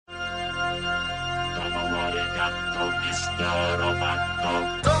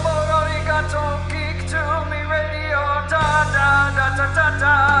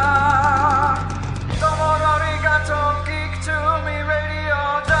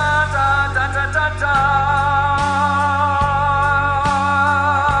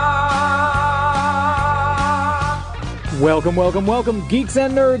Welcome, geeks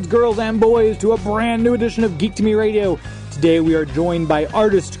and nerds, girls and boys, to a brand new edition of Geek to Me Radio. Today we are joined by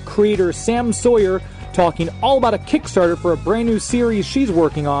artist-creator Sam Sawyer, talking all about a Kickstarter for a brand new series she's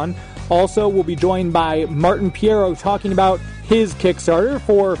working on. Also, we'll be joined by Martin Pierro, talking about his Kickstarter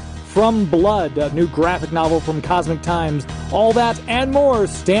for From Blood, a new graphic novel from Cosmic Times. All that and more.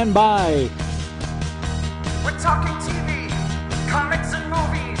 Stand by. We're talking TV, comics and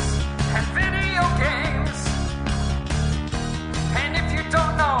movies, and video games. And if you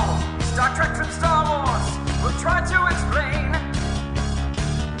don't know Star Trek from Star Wars, we'll try to explain.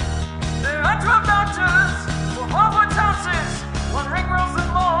 There are 12 doctors for Hogwarts houses, one ring rules them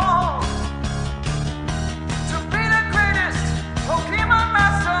all. To be the greatest Pokemon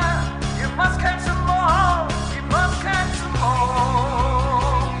master, you must catch them all. You must catch them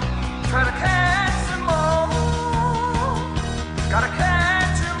all. Try to catch them all. Gotta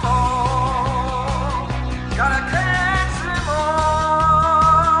catch them all. Gotta catch them all.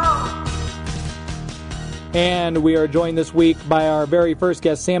 And we are joined this week by our very first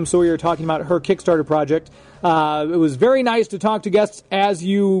guest, Sam Sawyer, talking about her Kickstarter project. It was very nice to talk to guests, as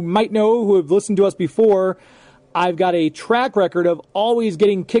you might know, who have listened to us before. I've got a track record of always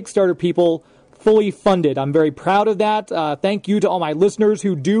getting Kickstarter people fully funded. I'm very proud of that. Thank you to all my listeners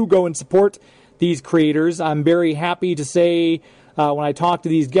who do go and support these creators. I'm very happy to say when I talk to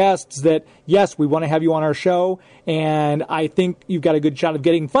these guests that, yes, we want to have you on our show, and I think you've got a good shot of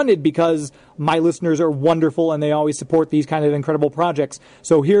getting funded because my listeners are wonderful and they always support these kind of incredible projects.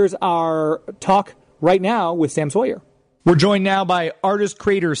 So here's our talk right now with Sam Sawyer. We're joined now by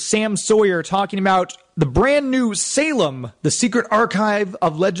artist-creator Sam Sawyer, talking about the brand new S.A.L.E.M, the secret archive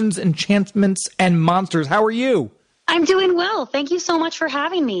of legends, enchantments, and monsters. How are you? I'm doing well. Thank you so much for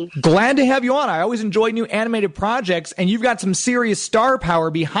having me. Glad to have you on. I always enjoy new animated projects, and you've got some serious star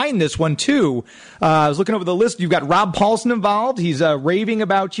power behind this one, too. I was looking over the list. You've got Rob Paulson involved. He's raving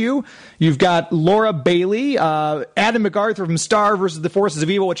about you. You've got Laura Bailey, Adam MacArthur from Star versus the Forces of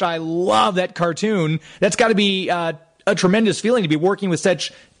Evil, which I love that cartoon. That's got to be a tremendous feeling to be working with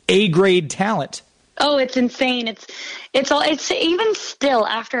such A-grade talent. Oh, it's insane. It's even still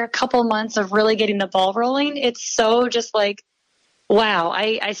after a couple months of really getting the ball rolling. It's so just like, wow,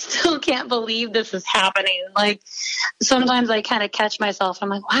 I still can't believe this is happening. Like sometimes I kind of catch myself. I'm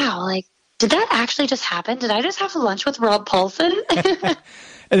like, wow, like, did that actually just happen? Did I just have lunch with Rob Paulson?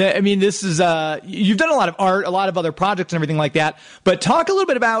 I mean, this is, you've done a lot of art, a lot of other projects and everything like that, but talk a little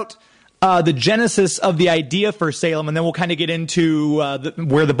bit about the genesis of the idea for S.A.L.E.M, and then we'll kind of get into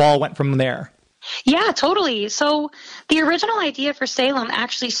where the ball went from there. Yeah, totally. So the original idea for S.A.L.E.M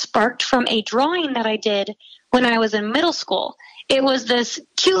actually sparked from a drawing that I did when I was in middle school. It was this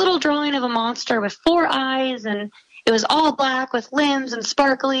cute little drawing of a monster with 4 eyes, and it was all black with limbs and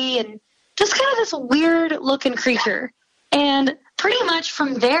sparkly and just kind of this weird looking creature. And pretty much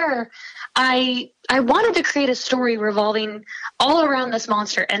from there, I wanted to create a story revolving all around this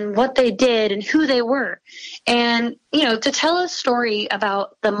monster and what they did and who they were. And, you know, to tell a story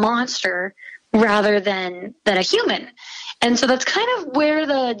about the monster rather than a human. And so that's kind of where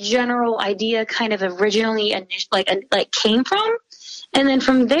the general idea kind of originally came from. And then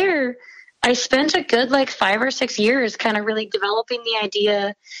from there, I spent a good 5 or 6 years kind of really developing the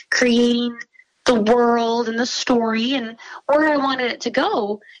idea, creating the world and the story and where I wanted it to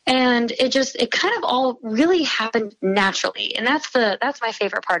go. And it kind of all really happened naturally. And that's my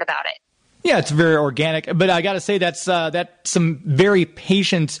favorite part about it. Yeah, it's very organic, but I got to say that's some very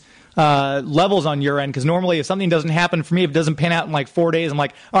patient levels on your end, because normally if something doesn't happen for me, if it doesn't pan out in 4 days, I'm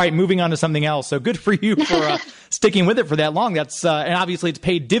like, all right, moving on to something else. So good for you for sticking with it for that long. That's and obviously it's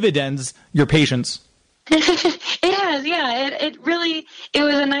paid dividends, your patience. It has, yeah. It really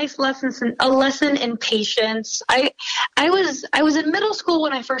was a nice lesson in patience. I was in middle school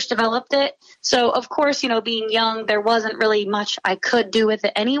when I first developed it, so of course, being young, there wasn't really much I could do with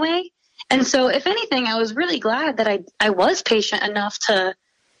it anyway. And so, if anything, I was really glad that I was patient enough to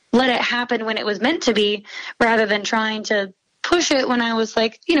let it happen when it was meant to be, rather than trying to push it when I was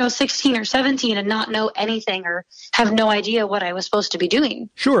 16 or 17 and not know anything or have no idea what I was supposed to be doing.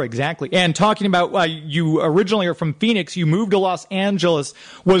 Sure, exactly. And talking about you originally are from Phoenix, you moved to Los Angeles.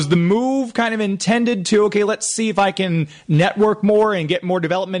 Was the move kind of intended to, okay, let's see if I can network more and get more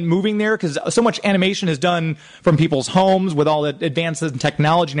development moving there? Because so much animation is done from people's homes with all the advances in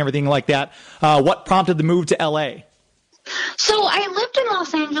technology and everything like that. What prompted the move to L.A.? So I lived in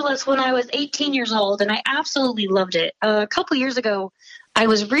Los Angeles when I was 18 years old, and I absolutely loved it. A couple years ago, I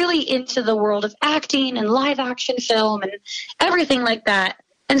was really into the world of acting and live action film and everything like that.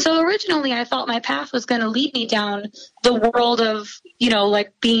 And so originally I thought my path was going to lead me down the world of,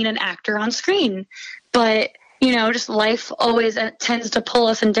 like being an actor on screen. But, just life always tends to pull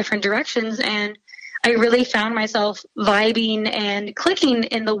us in different directions. And I really found myself vibing and clicking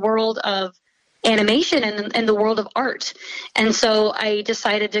in the world of animation and in the world of art. And so I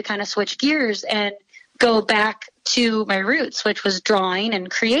decided to kind of switch gears and go back to my roots, which was drawing and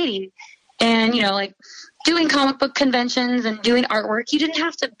creating. And, like doing comic book conventions and doing artwork, you didn't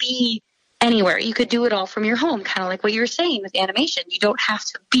have to be anywhere. You could do it all from your home, kind of like what you were saying with animation. You don't have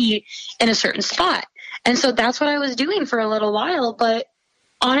to be in a certain spot. And so that's what I was doing for a little while. But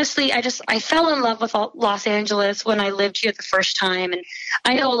honestly, I fell in love with Los Angeles when I lived here the first time. And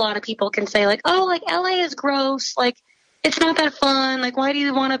I know a lot of people can say like, oh, like LA is gross. Like it's not that fun. Like, why do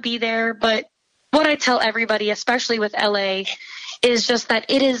you want to be there? But what I tell everybody, especially with LA, is just that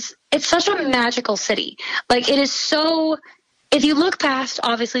it's such a magical city. Like it is so, if you look past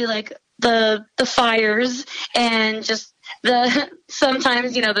obviously like the fires and just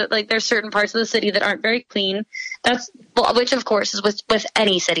sometimes, that there's certain parts of the city that aren't very clean. Which of course is with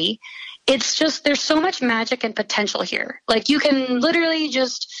any city. It's just, there's so much magic and potential here. Like you can literally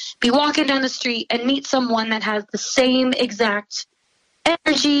just be walking down the street and meet someone that has the same exact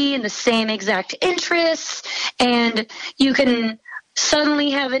energy and the same exact interests, and you can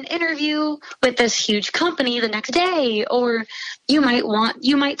suddenly have an interview with this huge company the next day, or you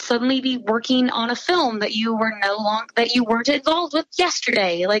might suddenly be working on a film that you weren't involved with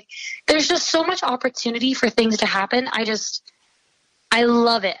yesterday. Like there's just so much opportunity for things to happen. I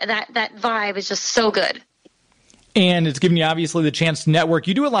love it. That vibe is just so good. And it's giving you obviously the chance to network.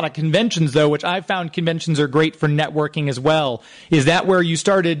 You do a lot of conventions though, which I've found conventions are great for networking as well. Is that where you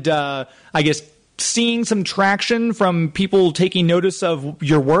started, seeing some traction from people taking notice of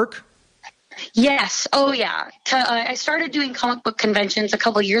your work? Yes. Oh, yeah. I started doing comic book conventions a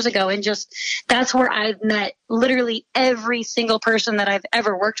couple years ago, and just that's where I've met literally every single person that I've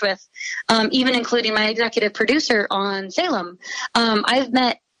ever worked with, even including my executive producer on S.A.L.E.M. I've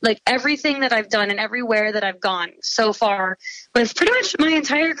met like everything that I've done and everywhere that I've gone so far with pretty much my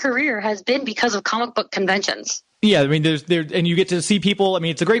entire career has been because of comic book conventions. Yeah, I mean, and you get to see people. I mean,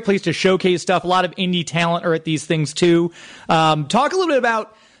 it's a great place to showcase stuff. A lot of indie talent are at these things too. Talk a little bit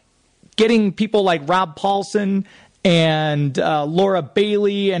about getting people like Rob Paulsen and Laura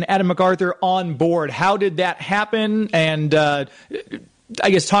Bailey and Adam MacArthur on board. How did that happen? And I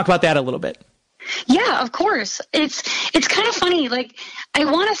guess talk about that a little bit. Yeah, of course. It's kind of funny. Like, I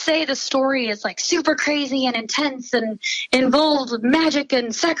want to say the story is like super crazy and intense and involved with magic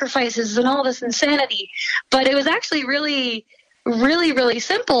and sacrifices and all this insanity, but it was actually really, really, really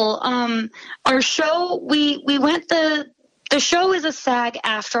simple. Our show, we went the show is a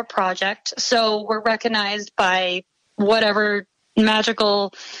SAG-AFTRA project, so we're recognized by whatever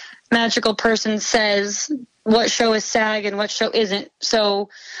magical person says what show is SAG and what show isn't. So,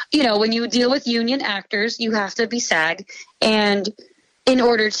 when you deal with union actors, you have to be SAG. And in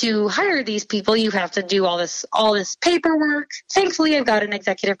order to hire these people, you have to do all this paperwork. Thankfully, I've got an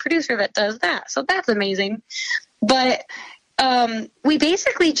executive producer that does that. So that's amazing. But we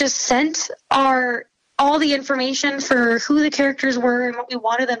basically just sent all the information for who the characters were and what we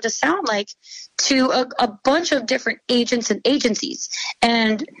wanted them to sound like to a bunch of different agents and agencies.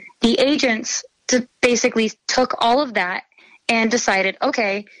 And the agents basically took all of that and decided,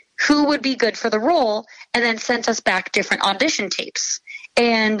 okay, who would be good for the role, and then sent us back different audition tapes.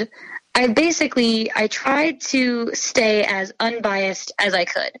 And I tried to stay as unbiased as I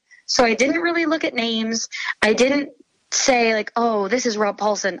could. So I didn't really look at names. I didn't say like, oh, this is Rob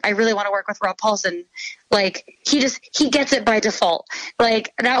Paulsen, I really want to work with Rob Paulsen. Like he gets it by default.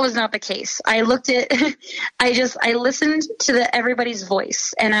 Like that was not the case. I listened to everybody's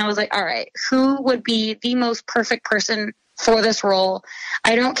voice, and I was like, all right, who would be the most perfect person for this role?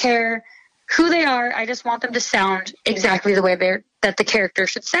 I don't care who they are. I just want them to sound exactly the way that the character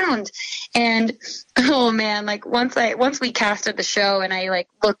should sound. And oh man, like once we casted the show and I like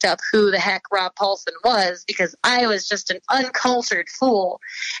looked up who the heck Rob Paulsen was, because I was just an uncultured fool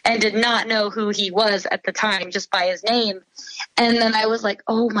and did not know who he was at the time just by his name. And then I was like,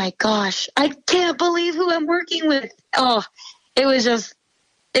 oh my gosh, I can't believe who I'm working with. Oh, it was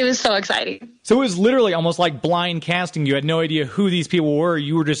so exciting. So it was literally almost like blind casting. You had no idea who these people were.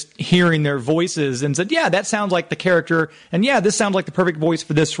 You were just hearing their voices and said, yeah, that sounds like the character. And yeah, this sounds like the perfect voice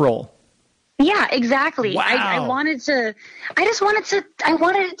for this role. Yeah, exactly. Wow. I wanted it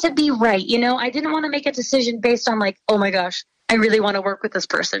to be right. I didn't want to make a decision based on like, oh my gosh, I really want to work with this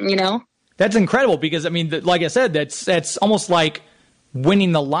person, That's incredible because, I mean, like I said, that's almost like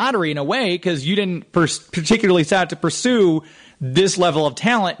winning the lottery in a way because you didn't particularly set out to pursue this level of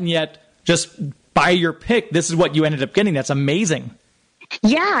talent, and yet just by your pick, this is what you ended up getting. That's amazing.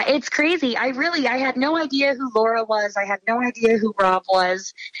 Yeah, it's crazy. I had no idea who Laura was. I had no idea who Rob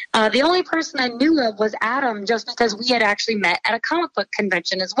was. The only person I knew of was Adam, just because we had actually met at a comic book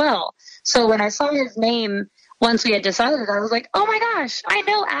convention as well. So when I saw his name, once we had decided, I was like, oh my gosh, I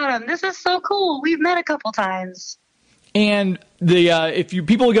know Adam. This is so cool. We've met a couple times. And if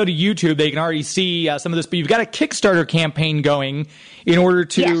people go to YouTube, they can already see some of this. But you've got a Kickstarter campaign going in order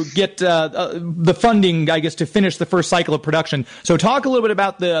to get the funding, I guess, to finish the first cycle of production. So talk a little bit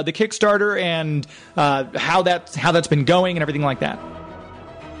about the Kickstarter and how that's been going and everything like that.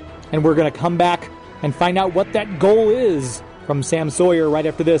 And we're going to come back and find out what that goal is from Sam Sawyer right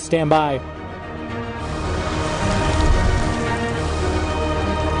after this. Stand by.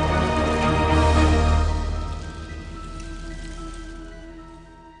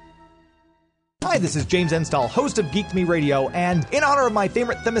 Hi, this is James Enstall, host of Geek to Me Radio, and in honor of my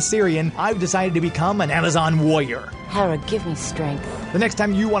favorite Themyscirian, I've decided to become an Amazon warrior. Hera, give me strength. The next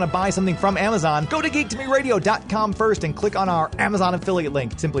time you want to buy something from Amazon, go to geektomeradio.com first and click on our Amazon affiliate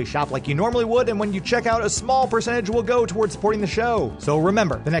link. Simply shop like you normally would, and when you check out, a small percentage will go towards supporting the show. So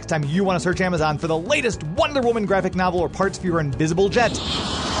remember, the next time you want to search Amazon for the latest Wonder Woman graphic novel or parts for your invisible jet,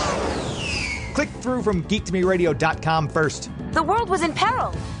 click through from geektomeradio.com first. The world was in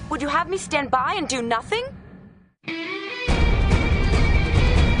peril. Would you have me stand by and do nothing?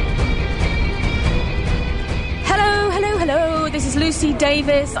 Hello. This is Lucy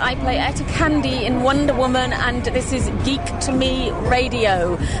Davis. I play Etta Candy in Wonder Woman, and this is Geek to Me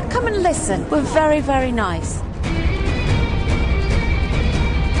Radio. Come and listen. We're very, very nice.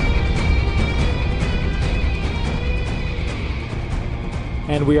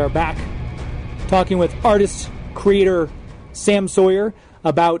 And we are back talking with artist, creator Sam Sawyer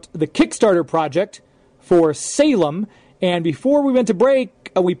about the Kickstarter project for S.A.L.E.M. And before we went to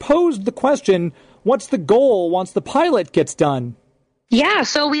break, we posed the question, what's the goal once the pilot gets done? Yeah,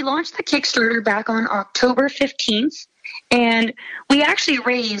 so we launched the Kickstarter back on October 15th, and we actually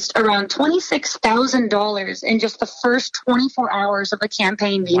raised around $26,000 in just the first 24 hours of the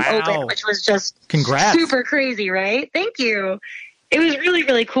campaign being open, which was just super crazy, right? Thank you. It was really,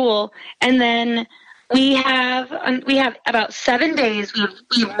 really cool. And then we have about 7 days. We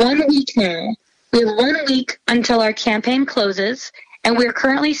have 1 week now. We have 1 week until our campaign closes, and we're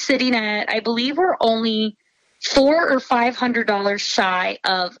currently sitting at, I believe we're only $400 or $500 shy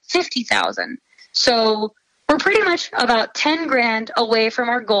of $50,000. So we're pretty much about 10 grand away from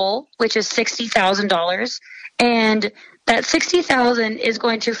our goal, which is $60,000. And that $60,000 is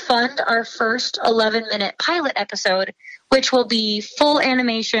going to fund our first 11-minute pilot episode, which will be full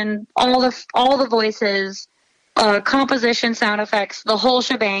animation, all the voices, composition, sound effects, the whole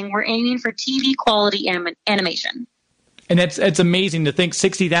shebang. We're aiming for TV quality animation. And it's amazing to think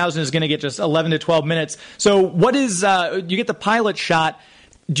 60,000 is going to get just 11 to 12 minutes. So what is you get the pilot shot?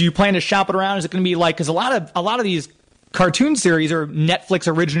 Do you plan to shop it around? Is it going to be like, because a lot of these cartoon series are Netflix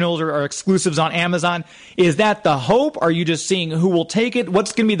originals or exclusives on Amazon. Is that the hope? Are you just seeing who will take it?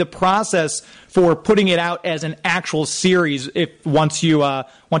 What's going to be the process for putting it out as an actual series once you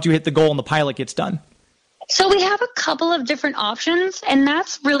hit the goal and the pilot gets done? So we have a couple of different options, and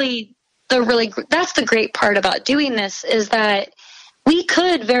that's the great part about doing this, is that we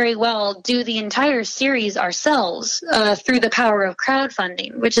could very well do the entire series ourselves through the power of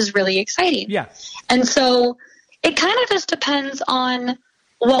crowdfunding, which is really exciting. Yeah. And so it kind of just depends on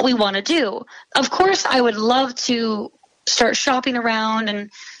what we want to do. Of course, I would love to start shopping around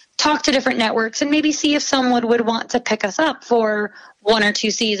and talk to different networks and maybe see if someone would want to pick us up for 1 or 2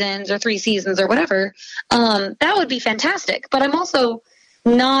 seasons or 3 seasons or whatever. That would be fantastic. But I'm also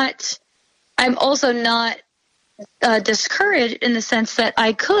not discouraged in the sense that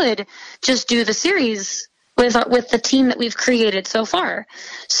I could just do the series with the team that we've created so far.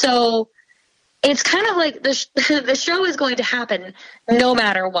 So it's kind of like the show is going to happen no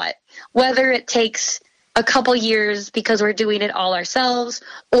matter what, whether it takes a couple years because we're doing it all ourselves,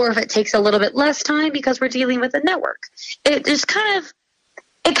 or if it takes a little bit less time because we're dealing with a network. It kind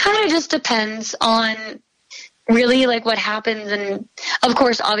of just depends on really like what happens, and of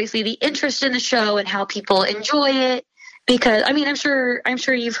course obviously the interest in the show and how people enjoy it, because I mean I'm sure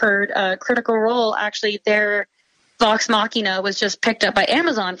you've heard Critical Role, actually their Vox Machina was just picked up by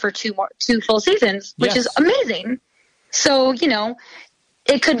Amazon for 2 full seasons, which is amazing. So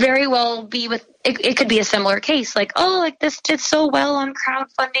it could very well be it could be a similar case. Like, oh, like this did so well on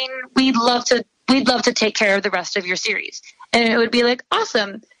crowdfunding. We'd love to take care of the rest of your series. And it would be like,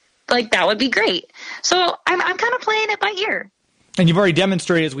 awesome. Like, that would be great. So I'm kind of playing it by ear. And you've already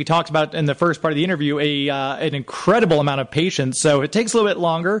demonstrated, as we talked about in the first part of the interview, an incredible amount of patience. So it takes a little bit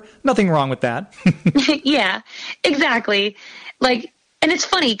longer. Nothing wrong with that. Yeah, exactly. Like, and it's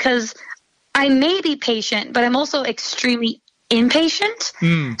funny because I may be patient, but I'm also extremely impatient.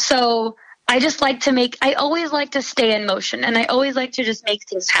 So I always like to stay in motion, and I always like to just make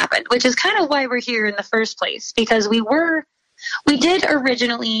things happen, which is kind of why we're here in the first place, because we did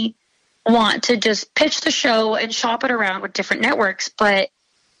originally want to just pitch the show and shop it around with different networks, but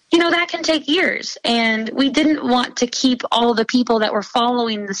that can take years, and we didn't want to keep all the people that were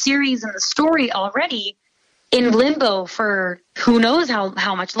following the series and the story already in limbo for who knows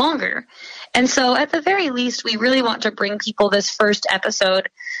how much longer. And so at the very least, we really want to bring people this first episode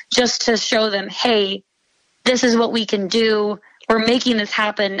just to show them, hey, this is what we can do. We're making this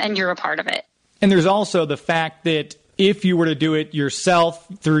happen, and you're a part of it. And there's also the fact that if you were to do it yourself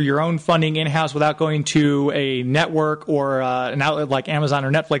through your own funding in-house without going to a network or an outlet like Amazon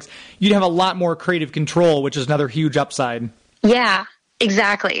or Netflix, you'd have a lot more creative control, which is another huge upside. Yeah,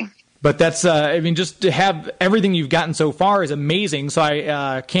 exactly. But that's, just to have everything you've gotten so far is amazing. So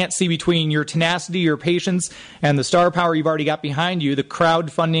I can't see between your tenacity, your patience, and the star power you've already got behind you, the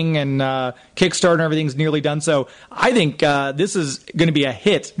crowdfunding and Kickstarter and everything's nearly done. So I think this is going to be a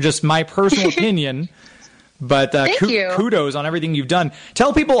hit, just my personal opinion. But kudos on everything you've done.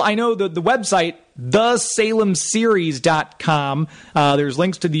 Tell people, I know the website, thesalemseries.com. There's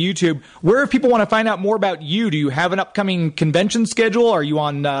links to the YouTube. Where if people want to find out more about you, do you have an upcoming convention schedule? Are you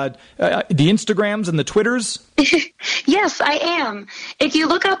on the Instagrams and the Twitters? Yes, I am. If you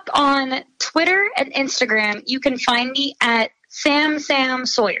look up on Twitter and Instagram, you can find me at Sam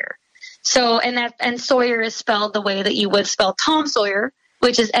Sawyer. So, and Sawyer is spelled the way that you would spell Tom Sawyer,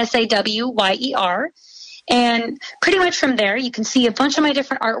 which is Saweyer. And pretty much from there, you can see a bunch of my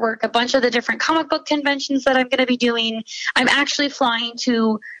different artwork, a bunch of the different comic book conventions that I'm going to be doing. I'm actually flying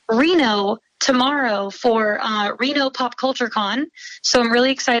to Reno tomorrow for Reno Pop Culture Con. So I'm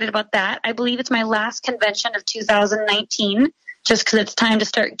really excited about that. I believe it's my last convention of 2019, just because it's time to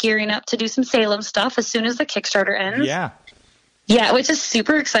start gearing up to do some Salem stuff as soon as the Kickstarter ends. Yeah, which is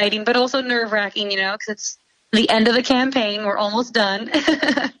super exciting, but also nerve-wracking, because it's the end of the campaign. We're almost done.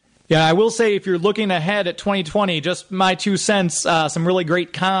 Yeah, I will say if you're looking ahead at 2020, just my 2 cents, some really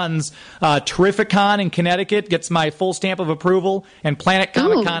great cons. Terrific Con in Connecticut gets my full stamp of approval, and Planet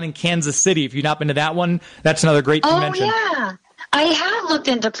Comic Con in Kansas City. If you've not been to that one, that's another great convention. Oh, yeah. I have looked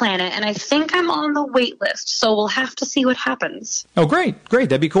into Planet, and I think I'm on the wait list, so we'll have to see what happens. Oh, great.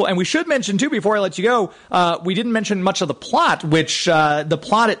 That'd be cool. And we should mention, too, before I let you go, we didn't mention much of the plot, which the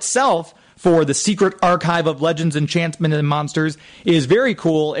plot itself for the Secret Archive of Legends, Enchantment, and Monsters is very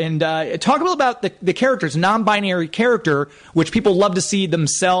cool. And talk a little about the characters, non-binary character, which people love to see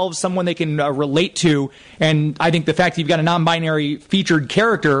themselves, someone they can relate to. And I think the fact that you've got a non-binary featured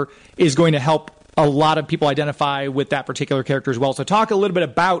character is going to help a lot of people identify with that particular character as well. So talk a little bit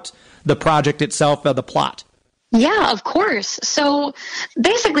about the project itself, the plot. Yeah, of course. So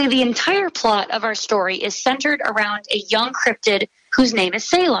basically the entire plot of our story is centered around a young cryptid whose name is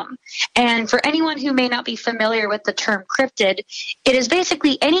S.A.L.E.M. And for anyone who may not be familiar with the term cryptid, it is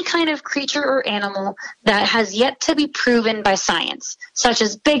basically any kind of creature or animal that has yet to be proven by science, such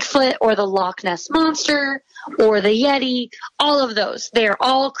as Bigfoot or the Loch Ness Monster or the Yeti, all of those. They are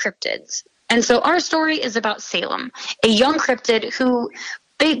all cryptids. And so our story is about S.A.L.E.M, a young cryptid who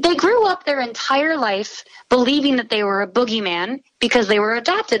they grew up their entire life believing that they were a boogeyman because they were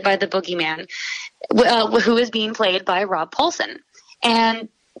adopted by the boogeyman, who is being played by Rob Paulsen. And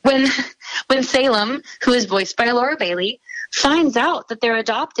when S.A.L.E.M, who is voiced by Laura Bailey, finds out that they're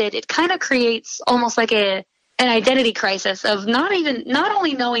adopted, it kind of creates almost like an identity crisis of not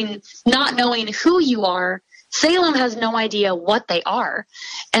knowing who you are. S.A.L.E.M has no idea what they are.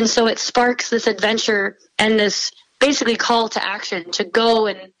 And so it sparks this adventure and this basically call to action to go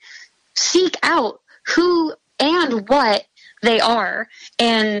and seek out who and what they are.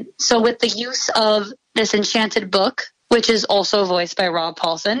 And so with the use of this enchanted book, which is also voiced by Rob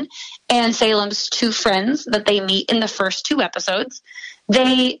Paulsen, and S.A.L.E.M's two friends that they meet in the first 2 episodes,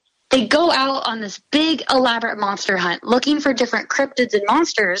 they go out on this big elaborate monster hunt looking for different cryptids and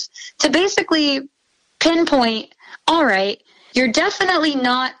monsters to basically pinpoint, all right, you're definitely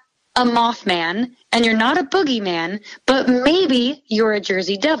not a Mothman and you're not a boogeyman, but maybe you're a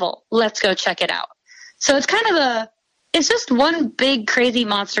Jersey Devil. Let's go check it out. So it's kind of it's just one big crazy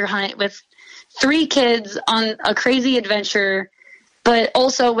monster hunt with 3 kids on a crazy adventure but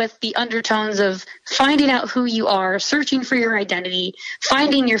also with the undertones of finding out who you are, searching for your identity,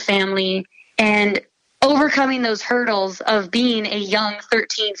 finding your family, and overcoming those hurdles of being a young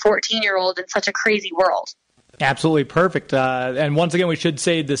 13, 14-year-old in such a crazy world. Absolutely perfect. And once again, we should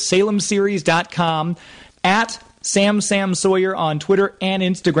say the SalemSeries.com, at Sam Sawyer on Twitter and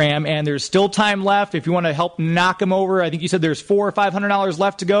Instagram. And there's still time left if you want to help knock them over. I think you said there's $400 or $500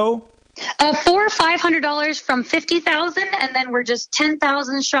 left to go. $400 or $500 from 50,000, and then we're just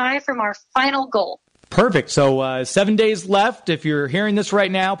 10,000 shy from our final goal. Perfect. So 7 days left. If you're hearing this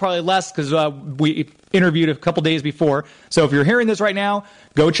right now, probably less because we interviewed a couple days before. So if you're hearing this right now,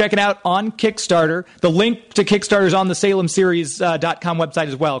 go check it out on Kickstarter. The link to Kickstarter is on the SalemSeries.com website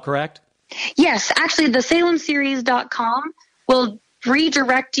as well, correct? Yes, actually, the SalemSeries.com will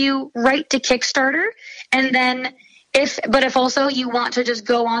redirect you right to Kickstarter. And then if also you want to just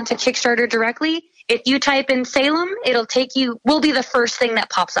go on to Kickstarter directly, if you type in Salem, will be the first thing that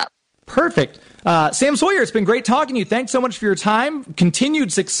pops up. Perfect. Sam Sawyer, it's been great talking to you. Thanks so much for your time.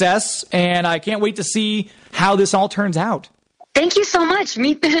 Continued success, and I can't wait to see how this all turns out. Thank you so much.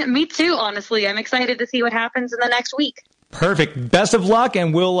 Me too, honestly. I'm excited to see what happens in the next week. Perfect. Best of luck,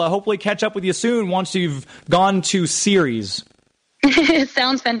 and we'll hopefully catch up with you soon once you've gone to series.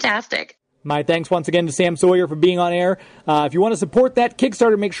 Sounds fantastic. My thanks once again to Sam Sawyer for being on air. If you want to support that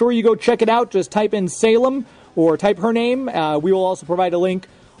Kickstarter, make sure you go check it out. Just type in Salem or type her name. We will also provide a link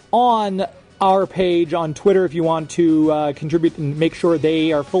on our page on Twitter if you want to contribute and make sure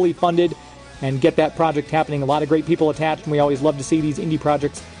they are fully funded and get that project happening. A lot of great people attached, and we always love to see these indie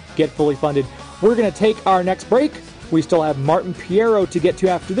projects get fully funded. We're going to take our next break. We still have Martin Pierro to get to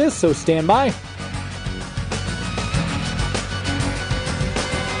after this, so stand by.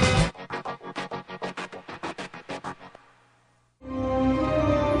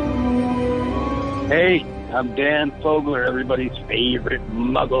 Hey, I'm Dan Fogler, everybody's favorite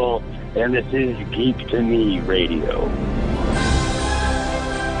muggle, and this is Geek to Me Radio.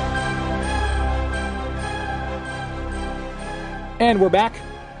 And we're back.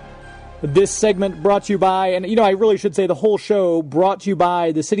 This segment brought to you by, and I really should say the whole show brought to you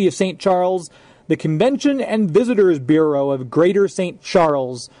by the City of St. Charles, the Convention and Visitors Bureau of Greater St.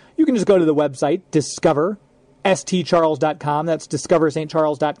 Charles. You can just go to the website, discoverstcharles.com. That's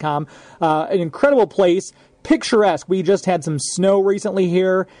discoverstcharles.com. An incredible place, picturesque. We just had some snow recently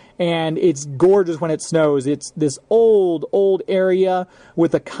here, and it's gorgeous when it snows. It's this old area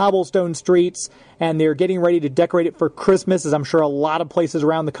with the cobblestone streets, and they're getting ready to decorate it for Christmas, as I'm sure a lot of places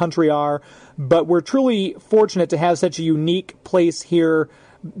around the country are. But we're truly fortunate to have such a unique place here,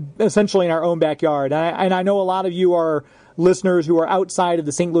 essentially in our own backyard. And I know a lot of you are listeners who are outside of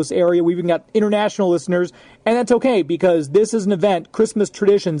the St. Louis area. We've even got international listeners, and that's okay because this is an event, Christmas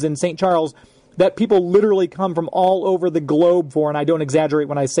Traditions in St. Charles, that people literally come from all over the globe for, and I don't exaggerate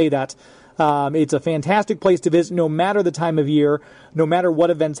when I say that. It's a fantastic place to visit no matter the time of year, no matter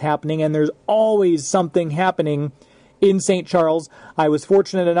what event's happening, and there's always something happening in St. Charles. I was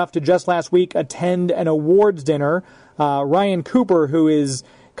fortunate enough to just last week attend an awards dinner. Ryan Cooper, who is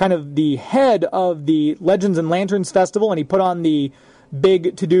kind of the head of the Legends and Lanterns Festival, and he put on the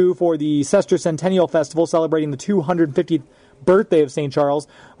big to-do for the Sesquicentennial Festival celebrating the 250th birthday of St. Charles,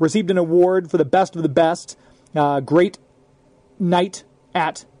 received an award for the best of the best. Great night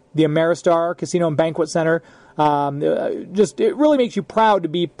at the Ameristar Casino and Banquet Center. It really makes you proud to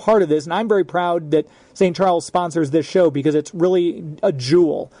be part of this, and I'm very proud that St. Charles sponsors this show because it's really a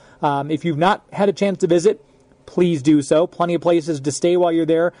jewel. If you've not had a chance to visit, please do so. Plenty of places to stay while you're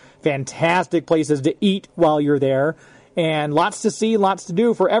there, fantastic places to eat while you're there, and lots to see, lots to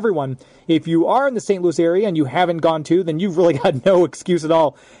do for everyone. If you are in the St. Louis area and you haven't gone to, then you've really got no excuse at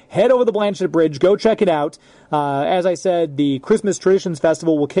all. Head over the Blanchett Bridge, go check it out. As I said, the Christmas Traditions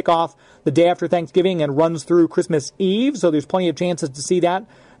Festival will kick off the day after Thanksgiving and runs through Christmas Eve, so there's plenty of chances to see that.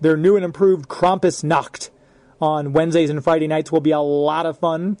 Their new and improved Krampusnacht on Wednesdays and Friday nights will be a lot of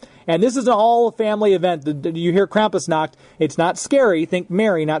fun. And this is an all-family event. You hear Krampusnacht, it's not scary. Think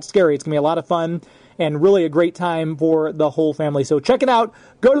merry, not scary. It's going to be a lot of fun and really a great time for the whole family. So check it out.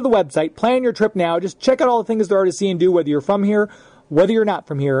 Go to the website. Plan your trip now. Just check out all the things there are to see and do, whether you're from here, whether you're not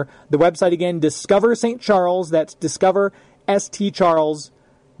from here. The website, again, Discover St. Charles. That's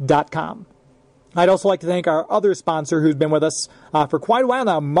discoverstcharles.com. I'd also like to thank our other sponsor who's been with us for quite a while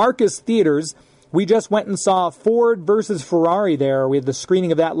now, Marcus Theaters. We just went and saw Ford versus Ferrari there. We had the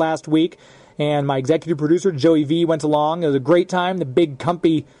screening of that last week, and my executive producer, Joey V, went along. It was a great time. The big,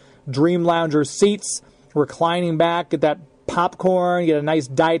 comfy Dream Lounger seats, reclining back, get that popcorn, get a nice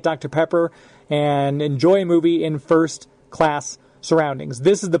Diet Dr. Pepper, and enjoy a movie in first-class surroundings.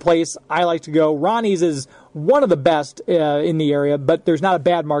 This is the place I like to go. Ronnie's is one of the best in the area, but there's not a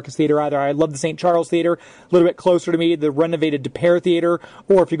bad Marcus Theater either. I love the St. Charles Theater, a little bit closer to me, the renovated DePere Theater,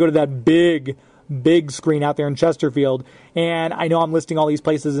 or if you go to that big screen out there in Chesterfield. And I know I'm listing all these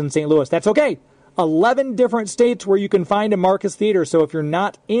places in St. Louis. That's okay. 11 different states where you can find a Marcus Theater. So if you're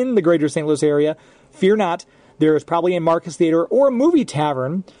not in the greater St. Louis area, fear not. There is probably a Marcus Theater or a movie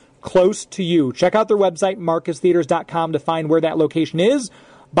tavern close to you. Check out their website, marcustheaters.com, to find where that location is.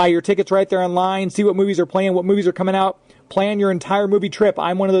 Buy your tickets right there online. See what movies are playing, what movies are coming out. Plan your entire movie trip.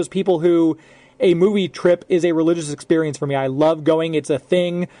 I'm one of those people who a movie trip is a religious experience for me. I love going. It's a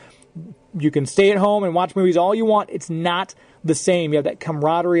thing. You can stay at home and watch movies all you want. It's not the same. You have that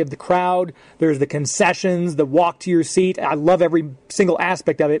camaraderie of the crowd. There's the concessions, the walk to your seat. I love every single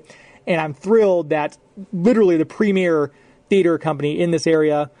aspect of it. And I'm thrilled that literally the premier theater company in this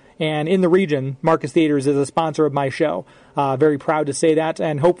area and in the region, Marcus Theaters, is a sponsor of my show. Very proud to say that.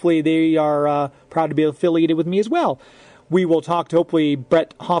 And hopefully they are proud to be affiliated with me as well. We will talk to hopefully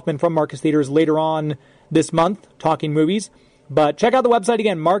Brett Hoffman from Marcus Theaters later on this month, talking movies. But check out the website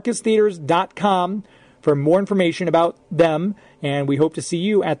again, marcustheaters.com, for more information about them, and we hope to see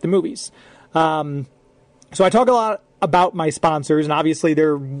you at the movies. So I talk a lot about my sponsors, and obviously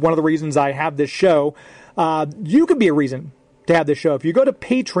they're one of the reasons I have this show. You could be a reason to have this show. If you go to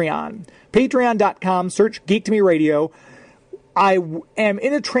Patreon, patreon.com, search Geek to Me Radio. I am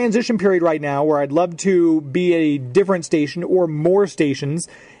in a transition period right now where I'd love to be a different station or more stations.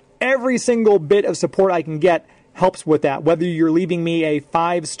 Every single bit of support I can get helps with that. Whether you're leaving me a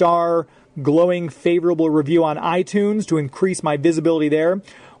 5-star glowing favorable review on iTunes to increase my visibility there,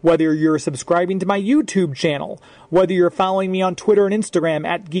 whether you're subscribing to my YouTube channel, whether you're following me on Twitter and Instagram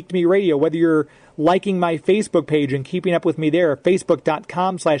at Geek to Me Radio, whether you're liking my Facebook page and keeping up with me there,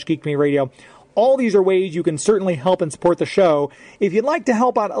 facebook.com/Geek to Me Radio. All these are ways you can certainly help and support the show. If you'd like to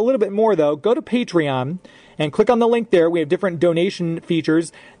help out a little bit more, though, go to Patreon and click on the link there. We have different donation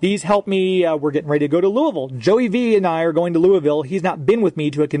features. These help me. We're getting ready to go to Louisville. Joey V and I are going to Louisville. He's not been with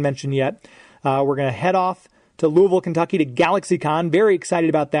me to a convention yet. We're going to head off to Louisville, Kentucky, to GalaxyCon. Very excited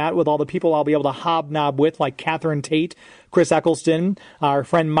about that, with all the people I'll be able to hobnob with, like Catherine Tate, Chris Eccleston, our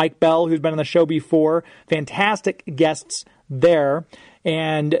friend Mike Bell, who's been on the show before. Fantastic guests there.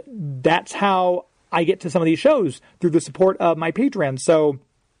 And that's how I get to some of these shows, through the support of my Patreon. So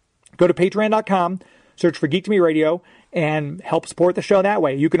go to patreon.com, search for Geek to Me Radio, and help support the show that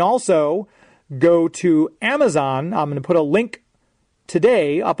way. You can also go to Amazon. I'm going to put a link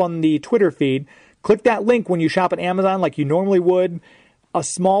today up on the Twitter feed. Click that link when you shop at Amazon like you normally would. A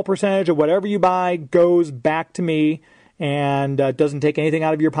small percentage of whatever you buy goes back to me, and doesn't take anything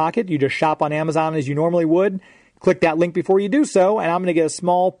out of your pocket. You just shop on Amazon as you normally would. Click that link before you do so, and I'm going to get a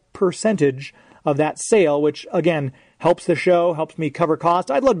small percentage of that sale, which, again, helps the show, helps me cover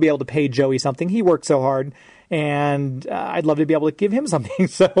costs. I'd love to be able to pay Joey something. He works so hard, and I'd love to be able to give him something.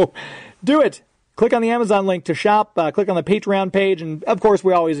 So do it. Click on the Amazon link to shop. Click on the Patreon page. And, of course,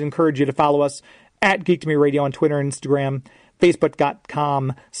 we always encourage you to follow us at Geek to Me Radio on Twitter and Instagram,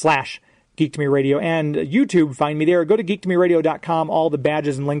 facebook.com/Geek to Me Radio, and YouTube. Find me there. Go to geektomeradio.com. All the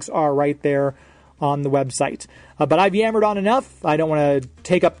badges and links are right there on the website. But I've yammered on enough. I don't want to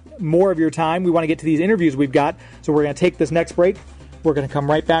take up more of your time. We want to get to these interviews we've got. So we're going to take this next break. We're going to come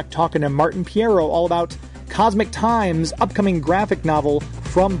right back talking to Martin Pierro all about Cosmic Time's upcoming graphic novel,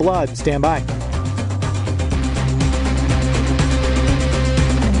 From Blood. Stand by.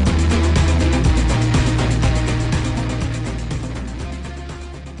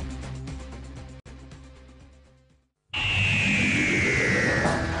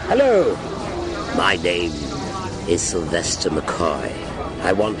 Hello. My name is Sylvester McCoy.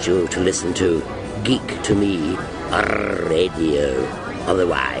 I want you to listen to Geek to Me Radio.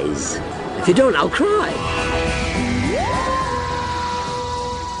 Otherwise, if you don't, I'll cry.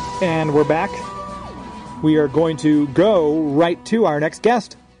 And we're back. We are going to go right to our next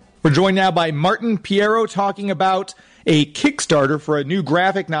guest. We're joined now by Martin Pierro, talking about a Kickstarter for a new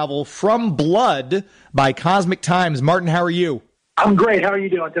graphic novel, From Blood, by Cosmic Times. Martin, how are you? I'm great. How are you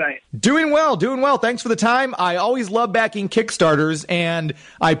doing tonight? Doing well. Thanks for the time. I always love backing Kickstarters, and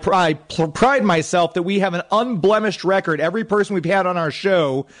I pride myself that we have an unblemished record. Every person we've had on our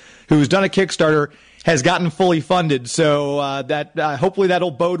show who's done a Kickstarter has gotten fully funded. So hopefully that'll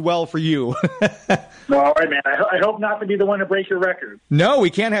bode well for you. All right, man. I hope not to be the one to break your record. No,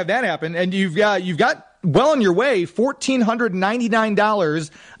 we can't have that happen. And you've got well on your way,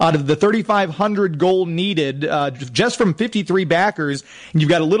 $1,499 out of the $3,500 goal needed, just from 53 backers, and you've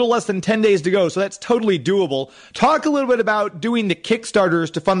got a little less than 10 days to go, so that's totally doable. Talk a little bit about doing the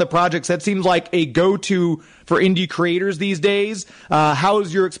Kickstarters to fund the projects. That seems like a go-to for indie creators these days.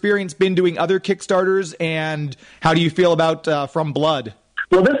 How's your experience been doing other Kickstarters, and how do you feel about From Blood?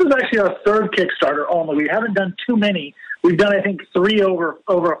 Well, this is actually our third Kickstarter only. We haven't done too many. We've done, I think, 3 over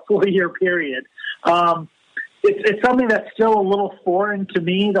a 4-year period. It's something that's still a little foreign to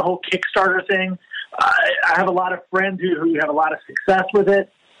me, the whole Kickstarter thing. I have a lot of friends who have a lot of success with it.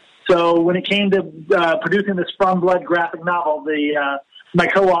 So when it came to producing this From Blood graphic novel, my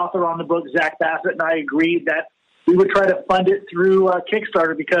co-author on the book, Zach Bassett, and I agreed that we would try to fund it through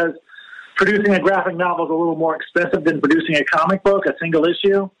Kickstarter because producing a graphic novel is a little more expensive than producing a comic book, a single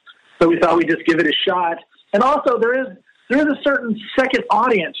issue. So we thought we'd just give it a shot. And also, there is a certain second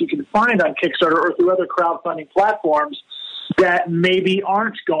audience you can find on Kickstarter or through other crowdfunding platforms that maybe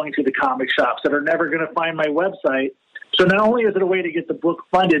aren't going to the comic shops, that are never going to find my website. So not only is it a way to get the book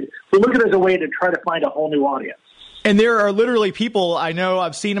funded, we look at it as a way to try to find a whole new audience. And there are literally people, I know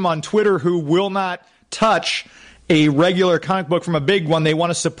I've seen them on Twitter, who will not touch a regular comic book from a big one. They want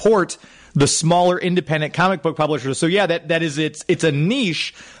to support the smaller independent comic book publishers. So yeah, that is, it's a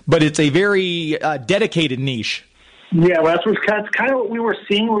niche, but it's a very dedicated niche. Yeah, well, that's kind of what we were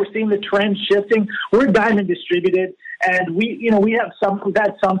seeing. We were seeing the trend shifting. We're Diamond distributed, and we've had some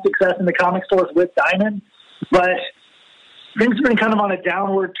success in the comic stores with Diamond, but things have been kind of on a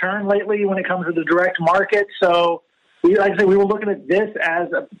downward turn lately when it comes to the direct market. So we were looking at this as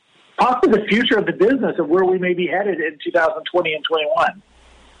possibly the future of the business of where we may be headed in 2020 and 21.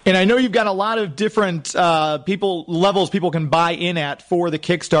 And I know you've got a lot of different levels people can buy in at for the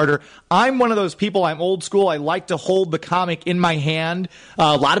Kickstarter. I'm one of those people. I'm old school. I like to hold the comic in my hand.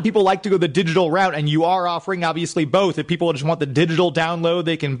 A lot of people like to go the digital route, and you are offering, obviously, both. If people just want the digital download,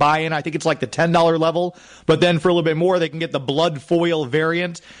 they can buy in. I think it's like the $10 level. But then for a little bit more, they can get the blood foil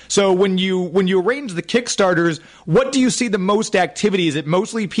variant. So when you arrange the Kickstarters, what do you see the most activity? Is it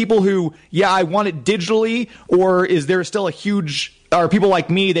mostly people who, I want it digitally, or is there still a huge... Are people like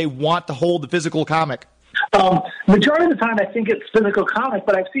me, they want to hold the physical comic? Majority of the time, I think it's physical comic,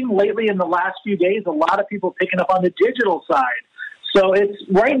 but I've seen lately in the last few days a lot of people picking up on the digital side. So it's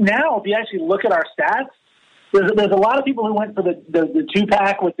right now, if you actually look at our stats, there's a lot of people who went for the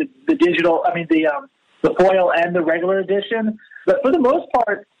 2-pack with the digital, the foil and the regular edition. But for the most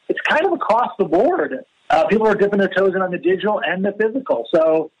part, it's kind of across the board. People are dipping their toes in on the digital and the physical.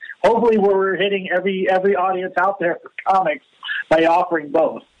 So hopefully we're hitting every audience out there for comics by offering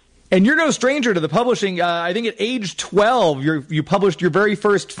both. And you're no stranger to the publishing. I think at age 12, you published your very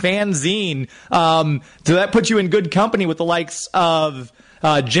first fanzine. So that puts you in good company with the likes of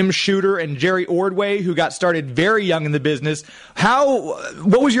Jim Shooter and Jerry Ordway, who got started very young in the business.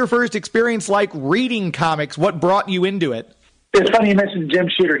 What was your first experience like reading comics? What brought you into it? It's funny you mentioned Jim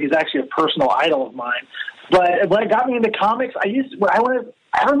Shooter. He's actually a personal idol of mine. But when it got me into comics, I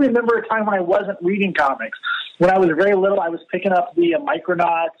don't remember a time when I wasn't reading comics. When I was very little, I was picking up the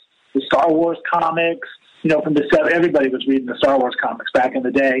Micronauts, the Star Wars comics. From the 70s, everybody was reading the Star Wars comics back in the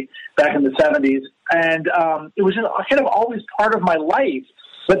day, back in the 70s, and it was just kind of always part of my life.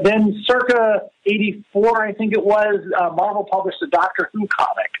 But then, circa '84, I think it was, Marvel published a Doctor Who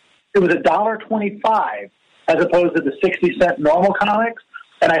comic. It was $1.25 as opposed to the 60-cent normal comics.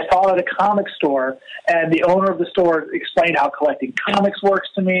 And I saw it at a comic store, and the owner of the store explained how collecting comics works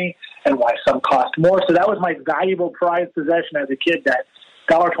to me and why some cost more. So that was my valuable prized possession as a kid, that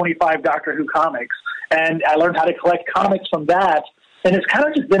 $1.25 Doctor Who comics. And I learned how to collect comics from that. And it's kind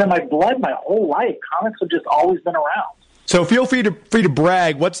of just been in my blood my whole life. Comics have just always been around. So feel free to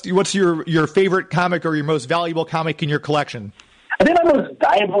brag. What's your favorite comic or your most valuable comic in your collection? I think my most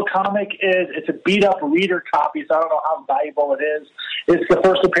valuable comic it's a beat-up reader copy, so I don't know how valuable it is. It's the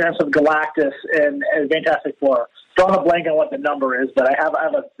first appearance of Galactus in Fantastic Four. Drawing a blank on what the number is, but I have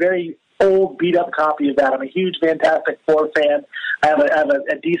a very old beat-up copy of that. I'm a huge Fantastic Four fan. I have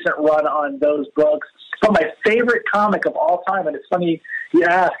a decent run on those books. But my favorite comic of all time, and it's funny you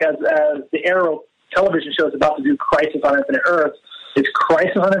ask, as the Arrow television show is about to do Crisis on Infinite Earths, it's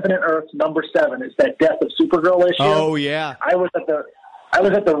Crisis on Infinite Earths #7. It's that Death of Supergirl issue. Oh, yeah. I was at the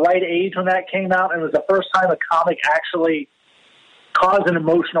right age when that came out, and it was the first time a comic actually caused an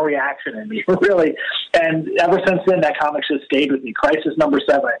emotional reaction in me, really. And ever since then, that comic just stayed with me. Crisis #7,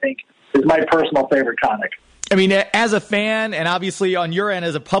 I think, is my personal favorite comic. I mean, as a fan and obviously on your end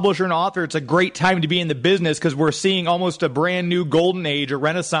as a publisher and author, it's a great time to be in the business because we're seeing almost a brand new golden age, a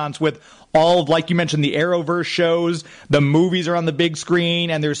renaissance with all, like you mentioned, the Arrowverse shows, the movies are on the big screen,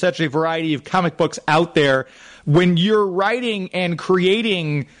 and there's such a variety of comic books out there. When you're writing and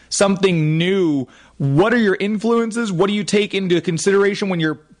creating something new, what are your influences? What do you take into consideration when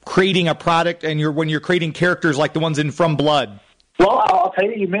you're creating a product and when you're creating characters like the ones in From Blood? Well, I'll tell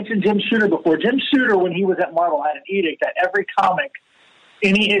you, you mentioned Jim Shooter before. Jim Shooter, when he was at Marvel, had an edict that every comic,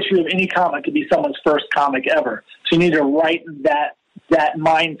 any issue of any comic could be someone's first comic ever. So you need to write that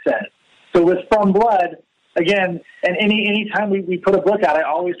mindset. So with From Blood, again, and any time we put a book out, I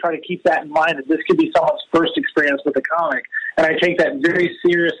always try to keep that in mind, that this could be someone's first experience with a comic, and I take that very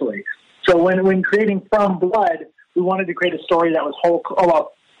seriously. So when creating From Blood, we wanted to create a story that was whole.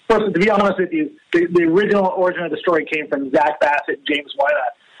 Well, first, to be honest with you, the original origin of the story came from Zach Bassett and James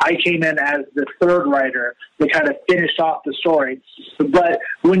Wynott. I came in as the third writer to kind of finish off the story. But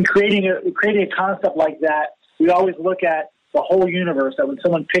when creating a concept like that, we always look at the whole universe, that when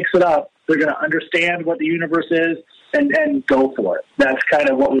someone picks it up, they're going to understand what the universe is and go for it. That's kind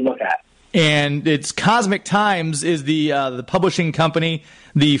of what we look at. And it's Cosmic Times is the publishing company.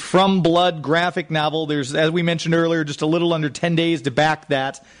 The From Blood graphic novel, there's, as we mentioned earlier, just a little under 10 days to back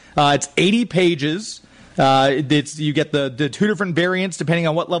that. It's 80 pages. You get the two different variants depending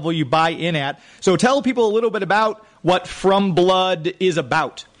on what level you buy in at. So tell people a little bit about what From Blood is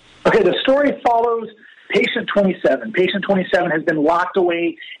about. Okay, the story follows Patient 27. Patient 27 has been locked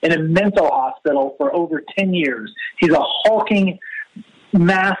away in a mental hospital for over 10 years. He's a hulking,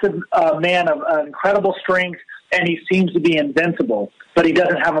 massive man of incredible strength, and he seems to be invincible, but he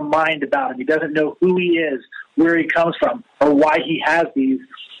doesn't have a mind about him. He doesn't know who he is, where he comes from, or why he has these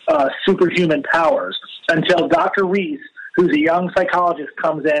superhuman powers, until Dr. Reese, who's a young psychologist,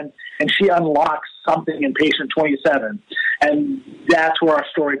 comes in, and she unlocks something in Patient 27. And that's where our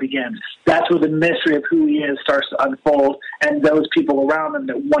story begins. That's where the mystery of who he is starts to unfold, and those people around him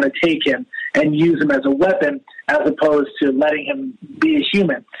that want to take him and use him as a weapon as opposed to letting him be a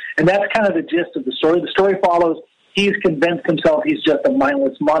human. And that's kind of the gist of the story. The story follows, he's convinced himself he's just a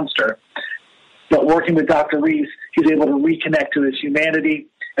mindless monster. But working with Dr. Reese, he's able to reconnect to his humanity,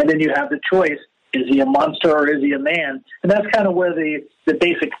 and then you have the choice. Is he a monster or is he a man? And that's kind of where the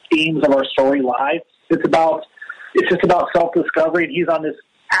basic themes of our story lie. It's just about self-discovery, and he's on this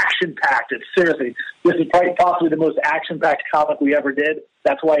action-packed. Seriously, this is probably possibly the most action-packed comic we ever did.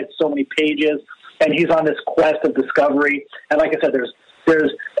 That's why it's so many pages. And he's on this quest of discovery. And like I said, there's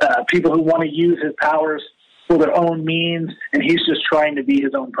people who want to use his powers for their own means, and he's just trying to be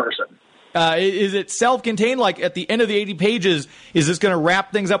his own person. Is it self-contained? Like at the end of the 80 pages, is this going to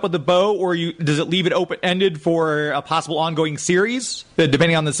wrap things up with a bow, or does it leave it open-ended for a possible ongoing series,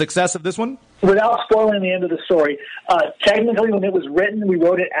 depending on the success of this one? Without spoiling the end of the story, technically when it was written, we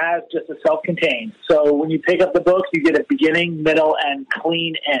wrote it as just a self-contained. So when you pick up the book, you get a beginning, middle, and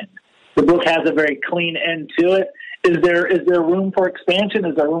clean end. The book has a very clean end to it. Is there room for expansion?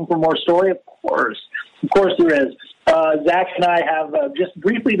 Is there room for more story? Of course there is. Zach and I have just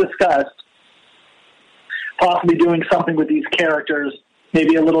briefly discussed possibly doing something with these characters,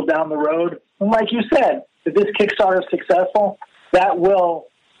 maybe a little down the road. And like you said, if this Kickstarter is successful, that will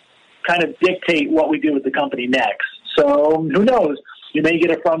kind of dictate what we do with the company next. So who knows? You may get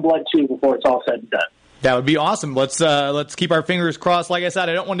a From Blood 2 before it's all said and done. That would be awesome. Let's keep our fingers crossed. Like I said,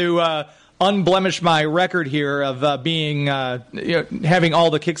 I don't want to unblemish my record here of being having all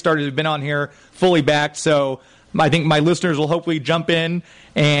the Kickstarters have been on here fully backed. So I think my listeners will hopefully jump in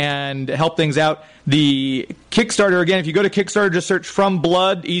and help things out. The Kickstarter, again, if you go to Kickstarter, just search From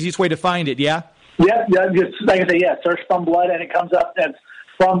Blood. Easiest way to find it, yeah? Yeah, just like I say, search From Blood, and it comes up as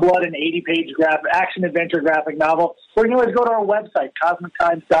From Blood, an 80-page action-adventure graphic novel. Or you can always go to our website,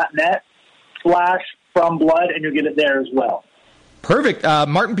 cosmictimes.net/From Blood, and you'll get it there as well. Perfect.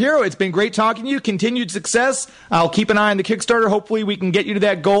 Martin Pierro, it's been great talking to you. Continued success. I'll keep an eye on the Kickstarter. Hopefully we can get you to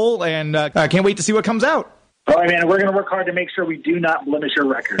that goal, and I can't wait to see what comes out. All right, man. We're going to work hard to make sure we do not blemish your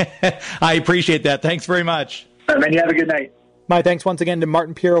record. I appreciate that. Thanks very much. All right, man. You have a good night. My thanks once again to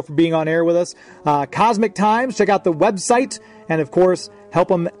Martin Pierro for being on air with us. Cosmic Times, check out the website, and of course, help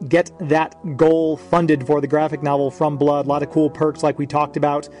them get that goal funded for the graphic novel From Blood. A lot of cool perks like we talked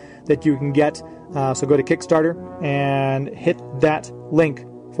about that you can get. So go to Kickstarter and hit that link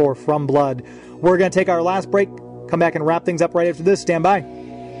for From Blood. We're going to take our last break, come back and wrap things up right after this. Stand by.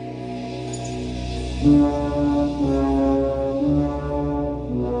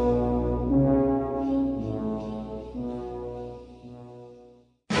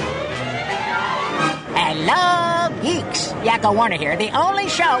 Hello, geeks. You Michael Warner here. The only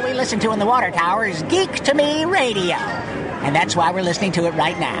show we listen to in the water tower is Geek to Me Radio. And that's why we're listening to it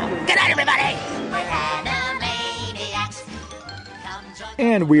right now. Good night, everybody!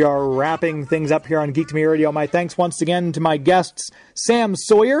 And we are wrapping things up here on Geek to Me Radio. My thanks once again to my guests, Sam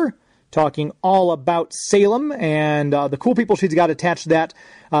Sawyer, talking all about Salem and the cool people she's got attached to that.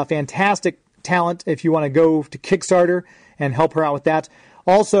 Fantastic talent if you want to go to Kickstarter and help her out with that.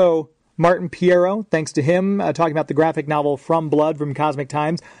 Also, Martin Pierro, thanks to him, talking about the graphic novel From Blood from Cosmic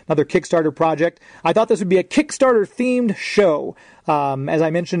Times, another Kickstarter project. I thought this would be a Kickstarter-themed show. As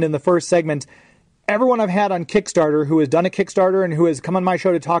I mentioned in the first segment, everyone I've had on Kickstarter who has done a Kickstarter and who has come on my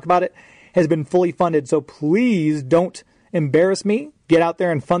show to talk about it has been fully funded. So please don't embarrass me. Get out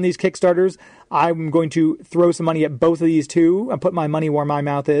there and fund these Kickstarters. I'm going to throw some money at both of these too and put my money where my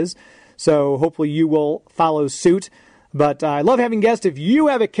mouth is. So hopefully you will follow suit. But I love having guests. If you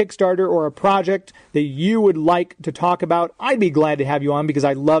have a Kickstarter or a project that you would like to talk about, I'd be glad to have you on because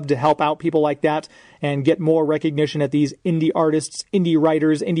I love to help out people like that and get more recognition at these indie artists, indie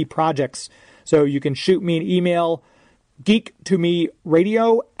writers, indie projects. So you can shoot me an email,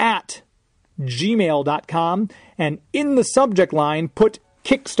 geektomeradio@gmail.com, and in the subject line, put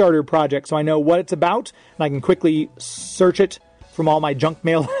Kickstarter project so I know what it's about, and I can quickly search it from all my junk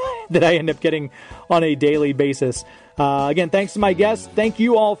mail that I end up getting on a daily basis. Again, thanks to my guests. Thank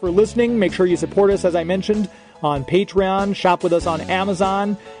you all for listening. Make sure you support us, as I mentioned, on Patreon, shop with us on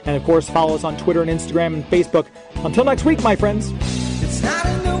Amazon, and of course, follow us on Twitter and Instagram and Facebook. Until next week, my friends. It's not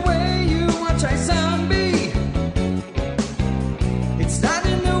in the way you watch I zombie. It's not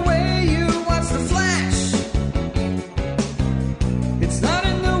in the way you watch The Flash. It's not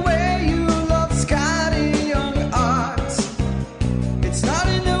in the way you love Scotty Young art. It's not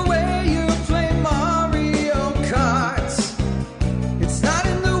in the way you play Mario Kart. It's not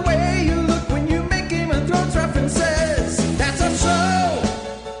in the way you look when you make Game of Thrones references. That's our show.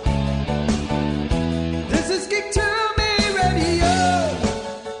 This is Geek to Me Radio.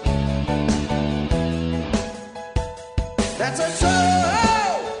 That's our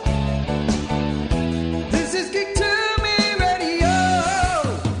show. This is Geek to Me Radio.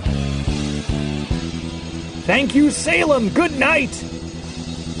 Thank you, Salem. Good night.